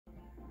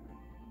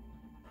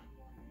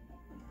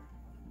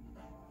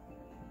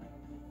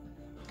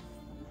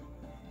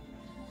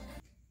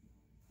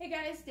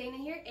guys, Dana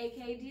here,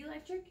 aka D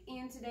Electric,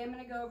 and today I'm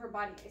going to go over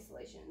body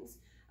isolations.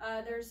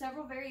 There are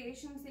several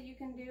variations that you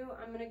can do.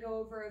 I'm going to go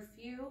over a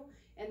few,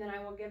 and then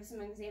I will give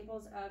some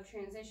examples of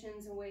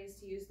transitions and ways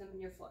to use them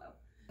in your flow.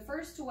 The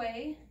first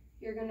way,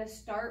 you're going to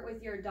start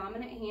with your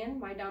dominant hand.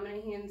 My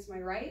dominant hand is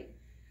my right,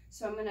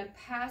 so I'm going to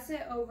pass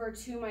it over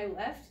to my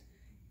left.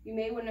 You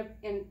may want to,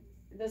 and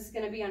this is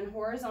going to be on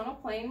horizontal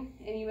plane,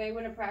 and you may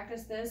want to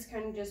practice this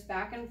kind of just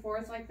back and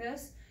forth like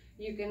this.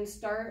 You can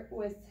start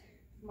with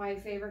my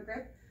favorite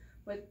grip,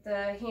 with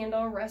the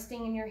handle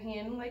resting in your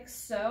hand like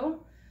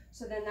so.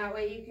 So then that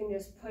way you can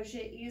just push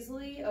it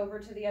easily over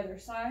to the other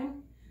side.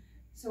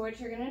 So what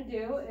you're gonna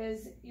do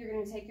is you're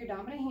gonna take your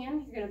dominant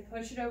hand, you're gonna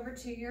push it over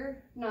to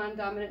your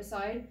non-dominant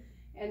side,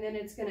 and then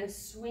it's gonna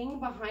swing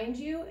behind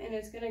you and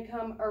it's gonna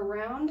come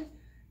around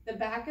the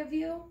back of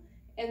you,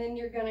 and then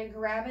you're gonna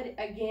grab it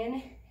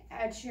again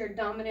at your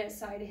dominant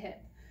side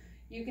hip.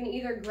 You can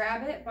either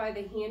grab it by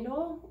the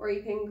handle or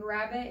you can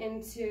grab it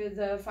into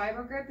the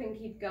fiber grip and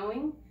keep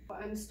going.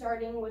 I'm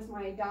starting with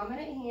my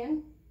dominant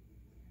hand.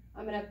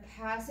 I'm going to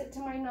pass it to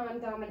my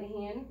non-dominant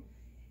hand,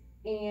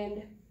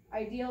 and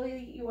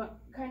ideally you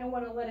kind of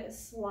want to let it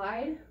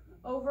slide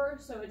over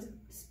so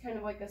it's kind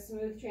of like a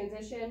smooth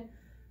transition.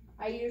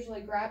 I usually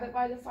grab it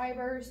by the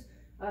fibers,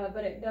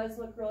 but it does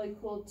look really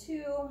cool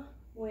too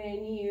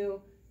when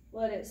you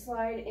let it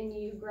slide and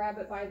you grab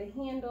it by the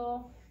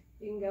handle.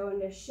 You can go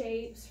into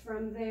shapes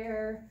from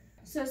there.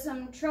 So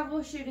some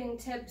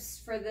troubleshooting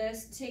tips for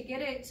this to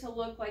get it to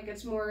look like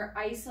it's more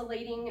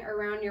isolating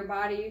around your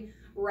body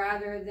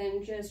rather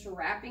than just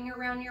wrapping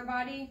around your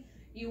body.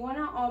 You want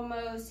to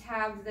almost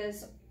have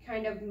this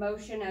kind of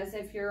motion as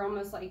if you're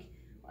almost like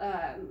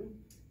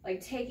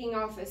taking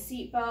off a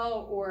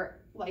seatbelt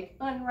or like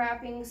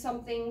unwrapping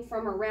something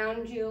from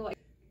around you. Like,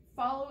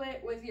 follow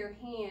it with your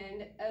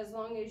hand as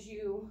long as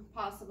you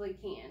possibly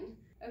can.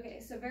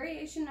 Okay, so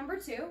variation number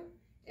 2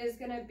 is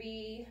going to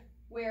be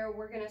where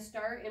we're going to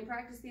start and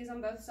practice these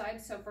on both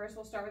sides. So first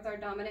we'll start with our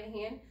dominant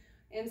hand.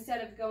 Instead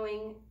of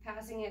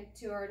passing it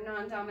to our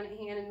non-dominant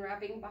hand and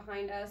wrapping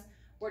behind us,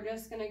 we're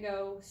just going to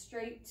go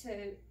straight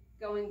to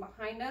going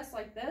behind us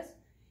like this,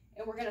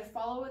 and we're going to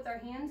follow with our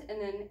hands, and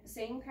then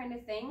same kind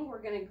of thing,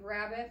 we're going to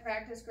grab it,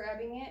 practice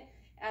grabbing it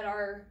at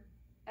our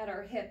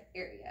hip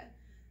area.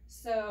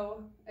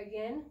 So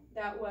again,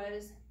 that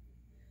was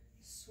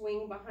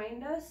swing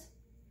behind us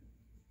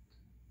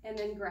and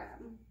then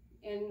grab.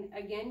 And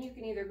again, you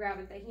can either grab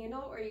at the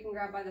handle or you can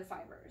grab by the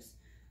fibers.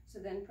 So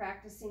then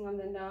practicing on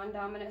the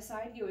non-dominant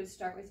side, you would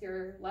start with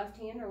your left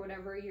hand or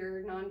whatever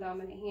your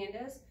non-dominant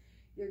hand is.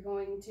 You're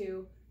going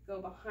to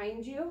go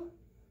behind you,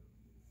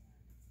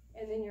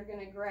 and then you're going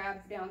to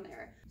grab down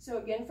there. So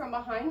again, from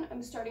behind,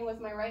 I'm starting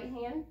with my right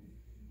hand.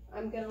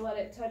 I'm going to let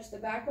it touch the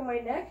back of my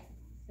neck,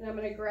 and I'm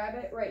going to grab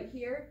it right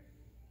here,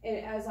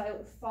 and as I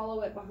follow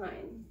it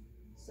behind.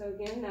 So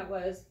again, that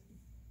was,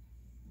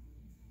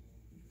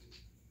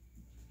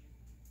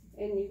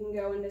 and you can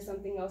go into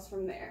something else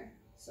from there.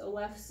 So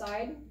left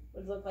side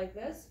would look like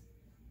this.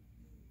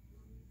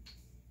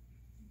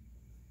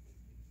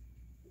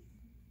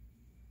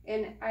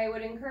 And I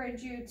would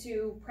encourage you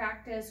to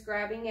practice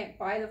grabbing it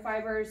by the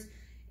fibers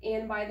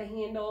and by the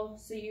handle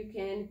so you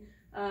can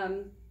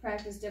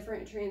practice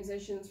different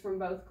transitions from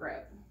both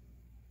grip.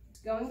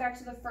 Going back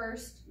to the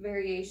first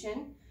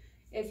variation,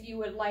 if you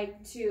would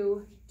like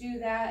to do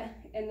that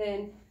and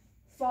then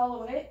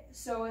follow it,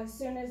 so as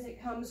soon as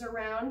it comes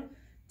around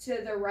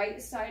to the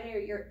right side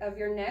of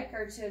your neck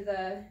or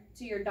to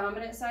your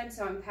dominant side,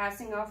 so I'm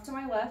passing off to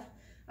my left,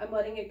 I'm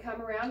letting it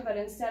come around, but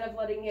instead of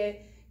letting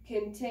it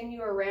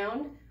continue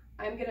around,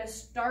 I'm going to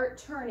start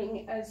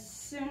turning as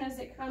soon as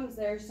it comes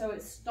there so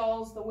it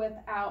stalls the whip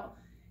out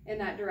in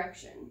that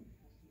direction.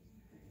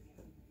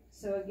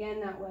 So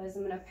again, that was,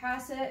 I'm going to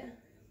pass it,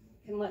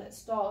 can let it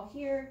stall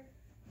here,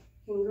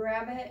 can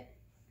grab it,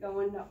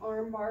 go into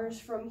arm bars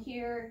from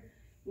here,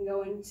 and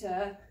go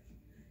into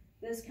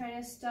this kind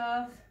of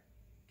stuff,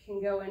 can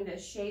go into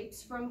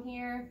shapes from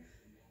here,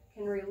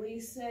 can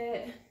release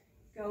it,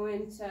 go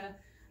into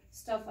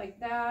stuff like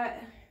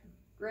that,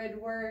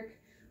 grid work,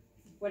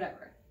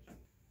 whatever.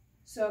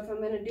 So if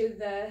I'm going to do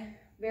the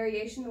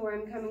variation where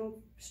I'm coming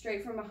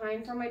straight from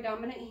behind from my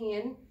dominant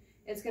hand,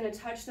 it's going to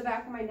touch the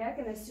back of my neck,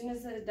 and as soon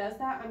as it does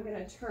that, I'm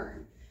going to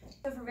turn.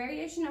 So for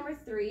variation number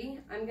 3,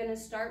 I'm going to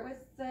start with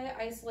the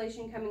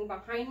isolation coming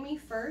behind me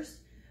first,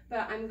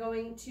 but I'm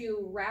going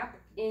to wrap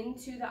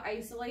into the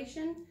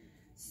isolation.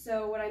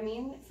 So what I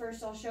mean,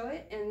 first I'll show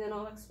it and then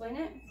I'll explain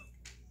it.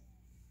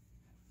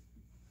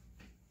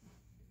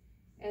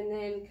 And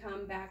then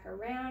come back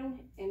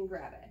around and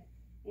grab it.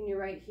 And you're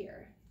right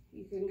here.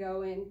 You can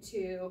go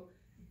into,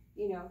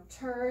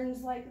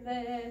 turns like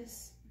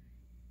this,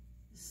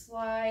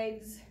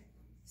 slides,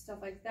 stuff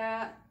like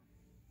that,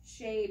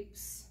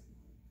 shapes.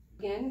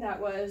 Again, that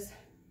was,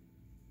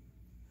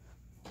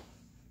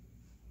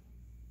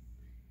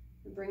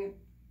 bring it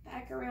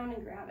back around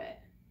and grab it.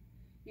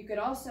 You could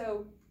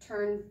also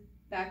turn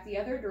back the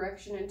other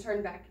direction and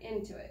turn back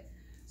into it.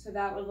 So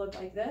that would look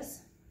like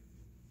this.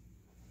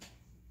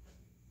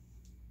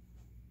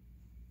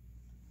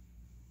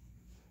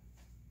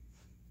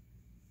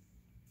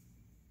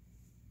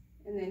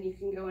 and then you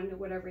can go into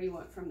whatever you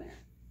want from there.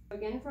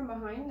 Again, from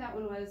behind, that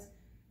one was,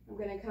 I'm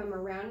gonna come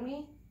around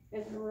me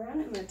and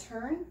around, I'm gonna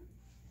turn,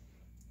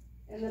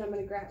 and then I'm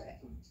gonna grab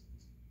it.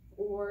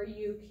 Or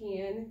you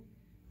can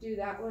do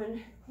that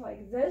one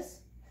like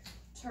this,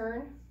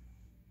 turn,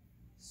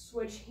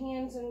 switch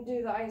hands and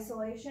do the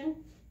isolation,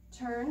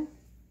 turn.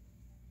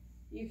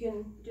 You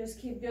can just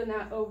keep doing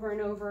that over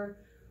and over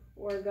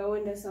or go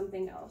into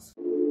something else.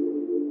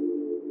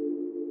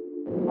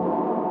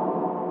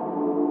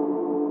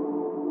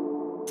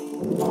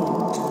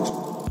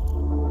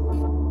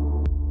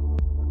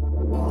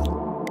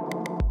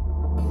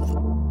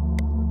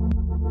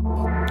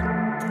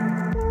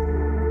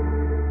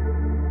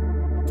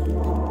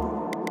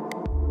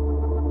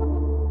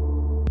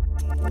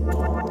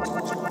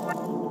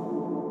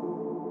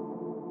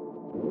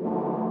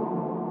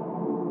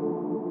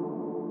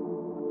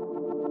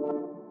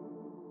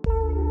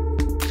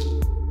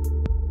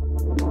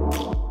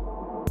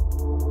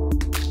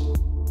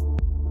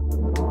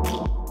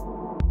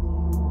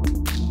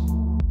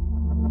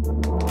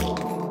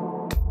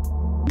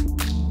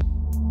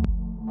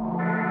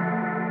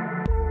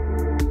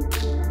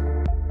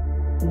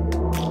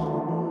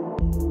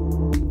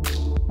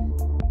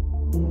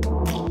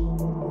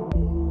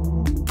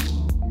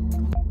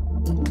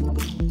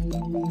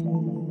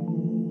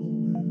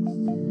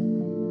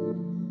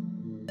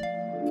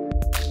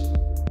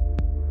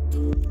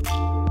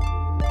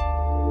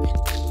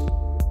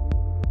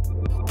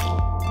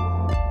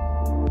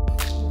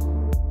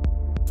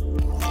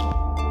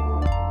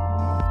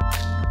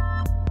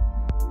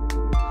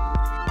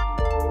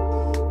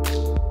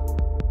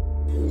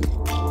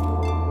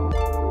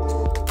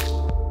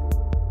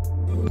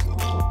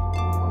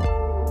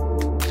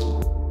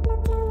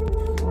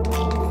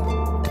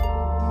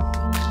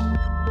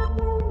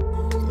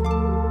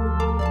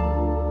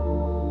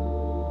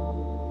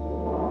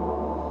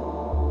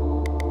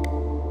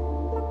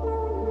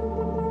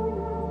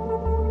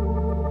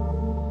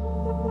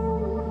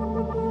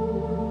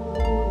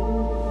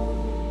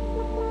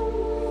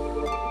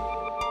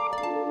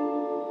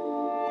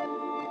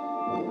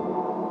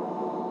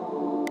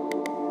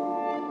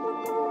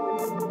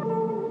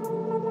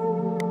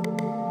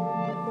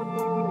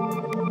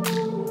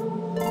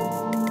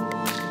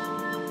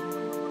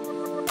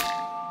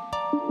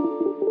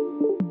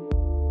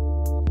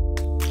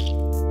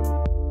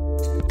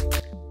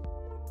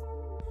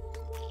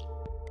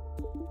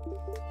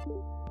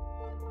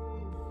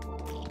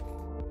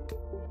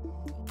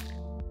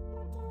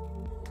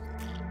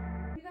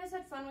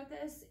 Fun with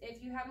this.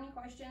 If you have any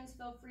questions,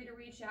 feel free to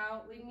reach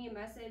out, leave me a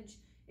message.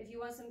 If you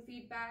want some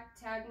feedback,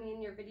 tag me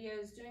in your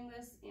videos doing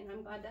this, and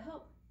I'm glad to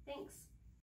help. Thanks.